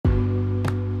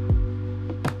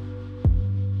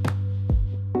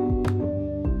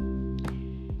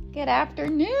Good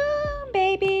afternoon,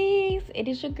 babies. It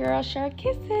is your girl, Shark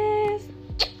Kisses.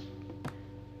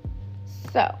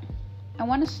 So, I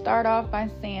want to start off by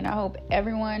saying I hope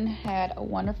everyone had a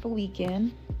wonderful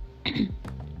weekend. I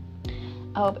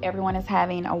hope everyone is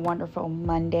having a wonderful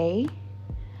Monday.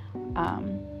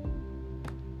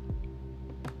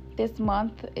 This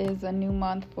month is a new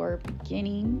month for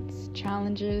beginnings,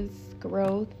 challenges,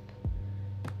 growth,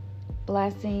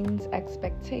 blessings,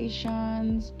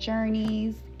 expectations,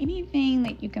 journeys, anything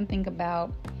that you can think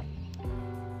about.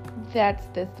 That's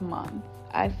this month.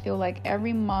 I feel like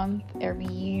every month, every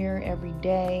year, every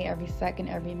day, every second,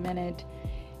 every minute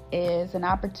is an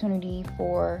opportunity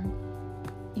for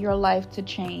your life to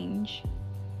change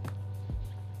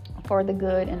for the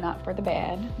good and not for the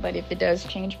bad. But if it does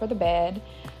change for the bad,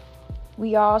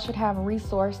 we all should have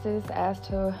resources as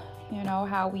to,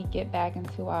 how we get back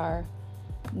into our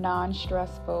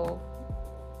non-stressful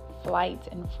flight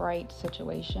and fright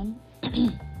situation.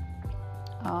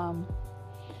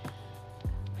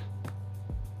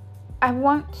 I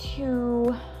want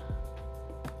to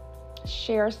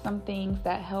share some things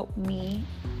that help me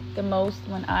the most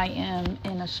when I am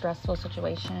in a stressful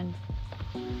situation.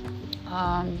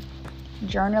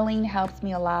 Journaling helps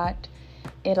me a lot.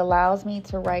 It allows me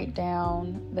to write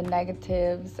down the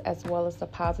negatives as well as the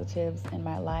positives in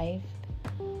my life.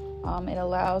 It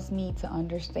allows me to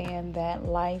understand that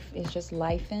life is just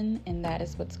lifing, and that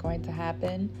is what's going to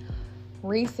happen.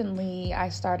 Recently, I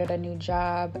started a new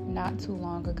job not too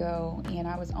long ago, and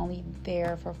I was only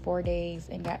there for 4 days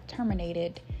and got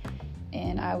terminated.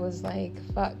 And I was like,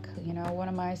 fuck, what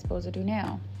am I supposed to do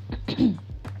now?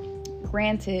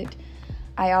 Granted,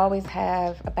 I always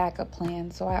have a backup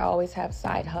plan, so I always have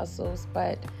side hustles,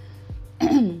 but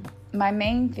my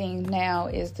main thing now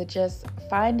is to just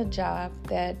find a job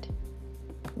that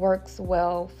works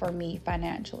well for me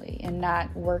financially and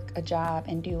not work a job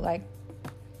and do like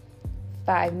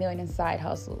 5 million side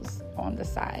hustles on the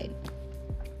side.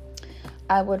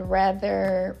 I would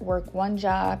rather work one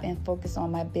job and focus on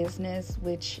my business,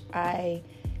 which I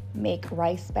make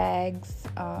rice bags,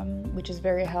 which is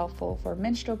very helpful for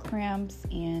menstrual cramps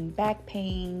and back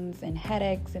pains and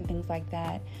headaches and things like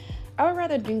that. I would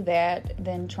rather do that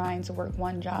than trying to work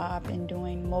one job and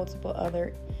doing multiple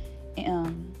other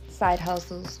side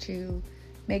hustles to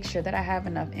make sure that I have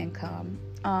enough income.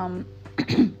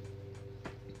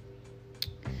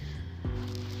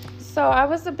 So I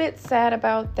was a bit sad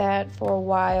about that for a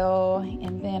while,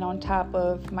 and then on top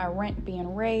of my rent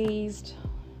being raised,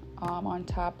 on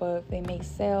top of they may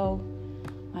sell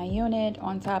my unit,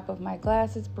 on top of my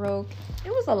glasses broke, it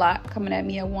was a lot coming at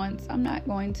me at once. I'm not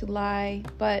going to lie,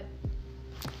 but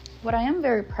what I am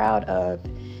very proud of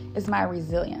is my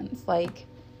resilience. Like,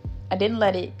 I didn't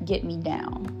let it get me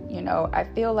down. I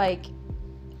feel like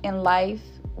in life,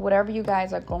 whatever you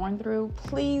guys are going through,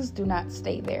 please do not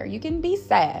stay there. You can be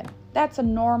sad. That's a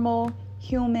normal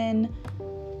human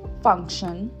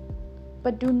function.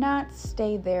 But do not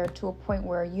stay there to a point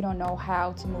where you don't know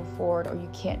how to move forward or you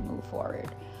can't move forward.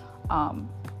 I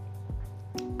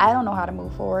don't know how to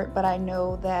move forward, but I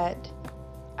know that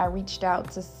I reached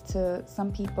out to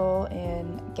some people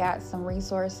and got some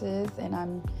resources, and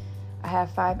I have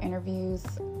 5 interviews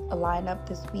lined up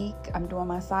this week. I'm doing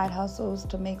my side hustles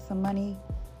to make some money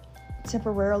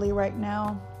temporarily right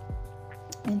now.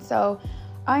 And so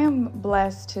I am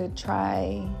blessed to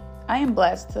try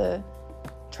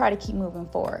to keep moving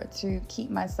forward, to keep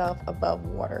myself above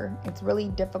water. It's really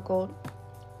difficult.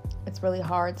 It's really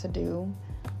hard to do,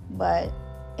 but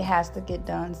it has to get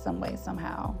done some way,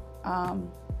 somehow.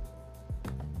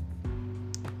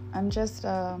 I'm just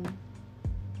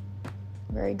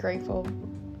very grateful,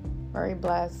 very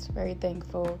blessed, very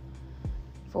thankful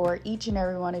for each and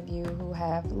every one of you who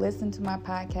have listened to my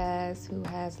podcast, who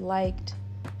has liked,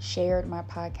 shared my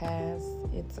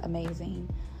podcast. It's amazing.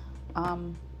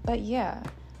 But yeah,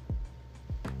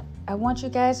 I want you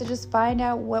guys to just find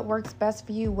out what works best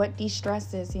for you, what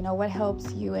de-stresses, what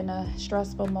helps you in a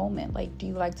stressful moment. Like, do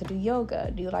you like to do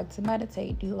yoga? Do you like to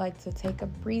meditate? Do you like to take a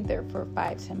breather for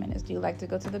 5-10 minutes? Do you like to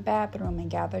go to the bathroom and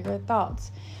gather your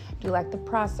thoughts? Do you like to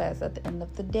process at the end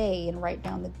of the day and write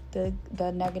down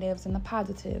the negatives and the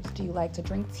positives? Do you like to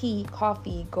drink tea,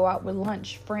 coffee, go out with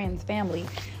lunch, friends, family?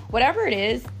 Whatever it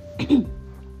is,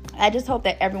 I just hope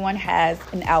that everyone has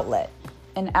an outlet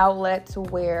to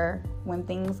where when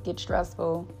things get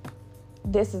stressful,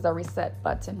 this is a reset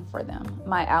button for them.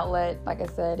 My outlet, like I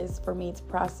said, is for me to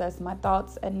process my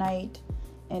thoughts at night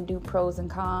and do pros and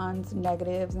cons,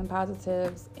 negatives and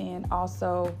positives, and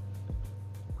also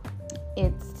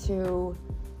it's to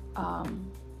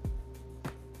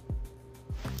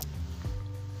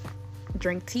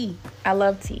drink tea. I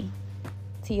love tea.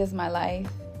 tea is my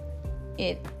life,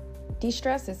 it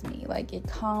de-stresses me, like it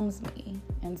calms me.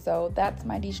 And so that's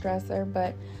my de-stressor.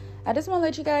 But I just want to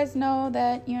let you guys know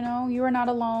that, you know, you are not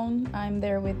alone. I'm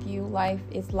there with you. Life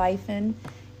is lifing,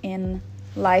 and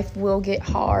life will get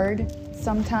hard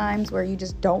sometimes where you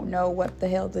just don't know what the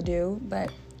hell to do,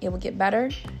 but it will get better.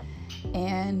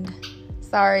 And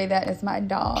sorry, that is my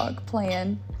dog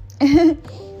playing.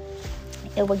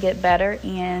 It will get better,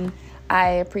 and I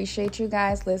appreciate you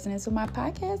guys listening to my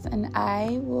podcast, and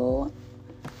I will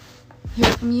hear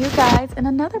from you guys in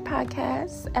another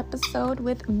podcast episode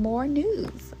with more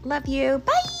news. Love you.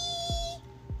 Bye.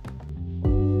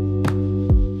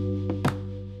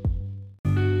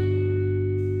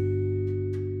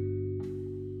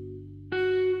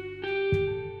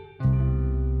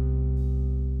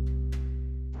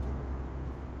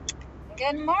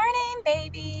 Good morning,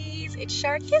 babies. It's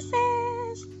Shark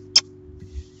Kisses.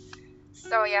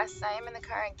 So yes, I am in the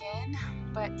car again,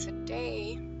 but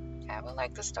today I would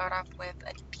like to start off with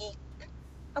a deep,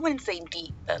 I wouldn't say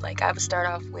deep, but like I would start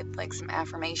off with like some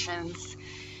affirmations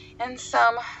and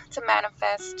some to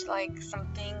manifest like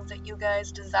some things that you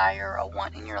guys desire or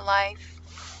want in your life.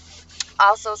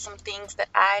 Also some things that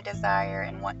I desire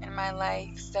and want in my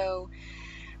life. So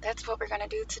that's what we're going to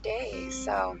do today.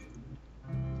 So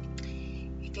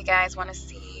if you guys want to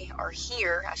see or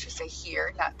hear, I should say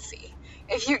hear, not see.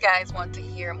 If you guys want to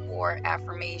hear more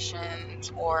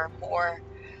affirmations or more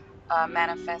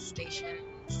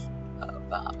manifestations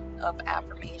of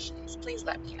affirmations, please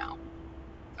let me know.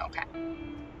 Okay.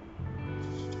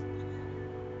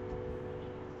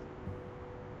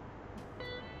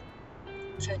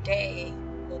 Today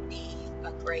will be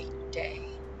a great day.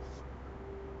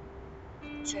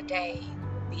 Today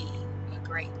will be a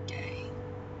great day.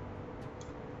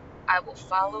 I will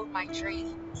follow my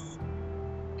dreams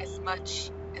as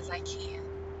much as I can.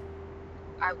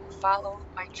 I will follow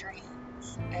my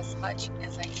dreams as much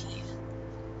as I can.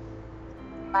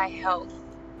 My health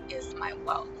is my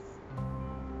wealth.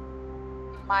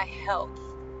 My health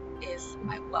is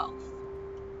my wealth.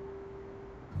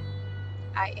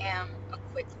 I am a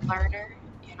quick learner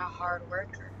and a hard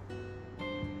worker.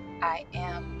 I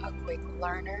am a quick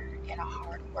learner and a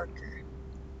hard worker.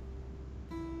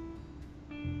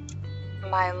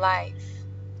 My life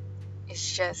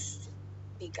is just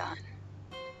begun.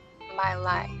 My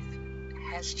life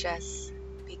has just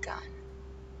begun.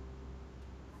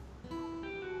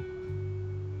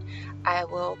 I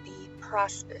will be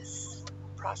prosperous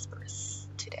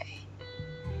today.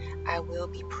 I will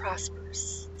be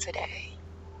prosperous today.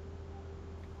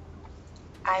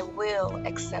 I will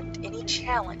accept any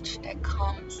challenge that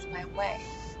comes my way.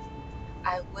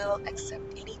 I will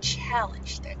accept any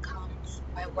challenge that comes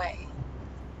my way.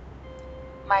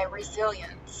 My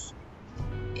resilience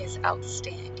is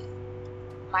outstanding.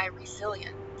 My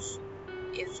resilience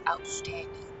is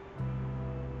outstanding.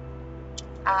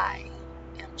 I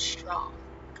am strong.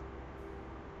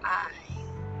 I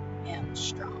am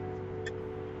strong.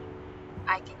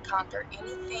 I can conquer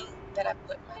anything that I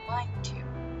put my mind to.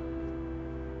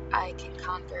 I can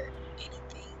conquer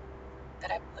anything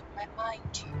that I put my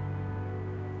mind to.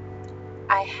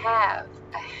 I have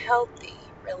a healthy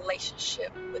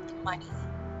relationship with money.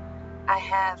 I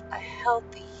have a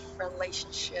healthy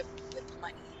relationship with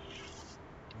money.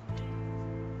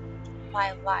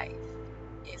 My life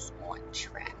is on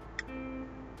track.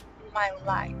 My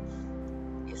life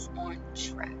is on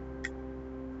track.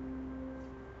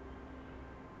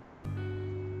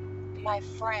 My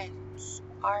friends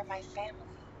are my family.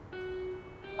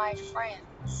 My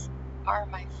friends are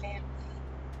my family.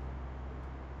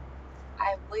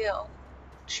 I will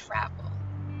travel.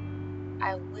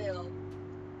 I will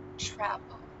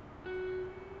travel.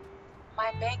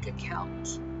 My bank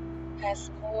account has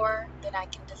more than I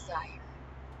can desire.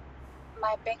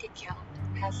 My bank account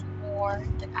has more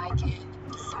than I can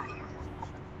desire.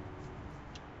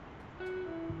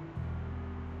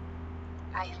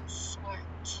 I am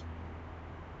smart.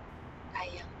 I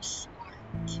am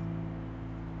smart.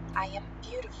 I am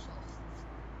beautiful.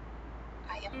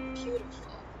 I am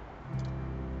beautiful.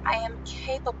 I am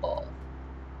capable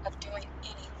of doing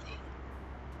anything.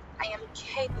 I am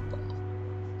capable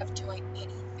of doing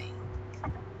anything.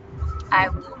 I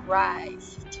will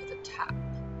rise to the top.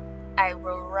 I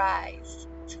will rise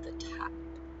to the top.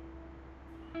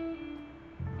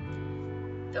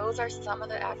 Those are some of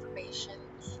the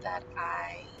affirmations that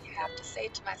I have to say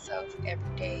to myself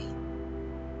every day,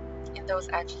 and those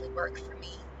actually work for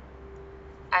me.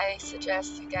 I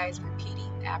suggest you guys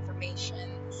repeating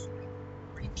affirmations,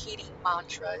 repeating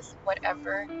mantras,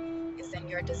 whatever is in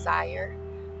your desire,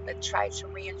 but try to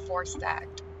reinforce that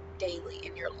daily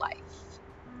in your life.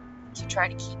 to try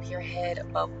to keep your head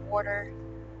above water,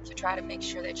 to try to make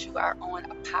sure that you are on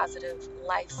a positive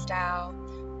lifestyle.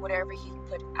 Whatever you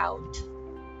put out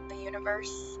the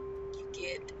universe, you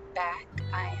get back.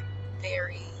 I am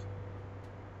very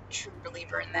true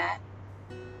believer in that.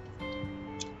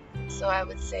 So I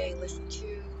would say listen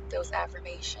to those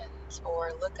affirmations,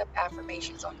 or look up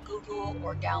affirmations on Google,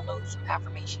 or download some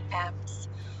affirmation apps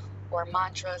or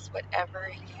mantras, whatever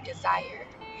you desire.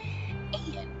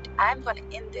 And I'm going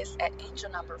to end this at angel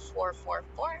number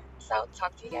 444. So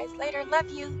talk to you guys later. Love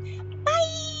you.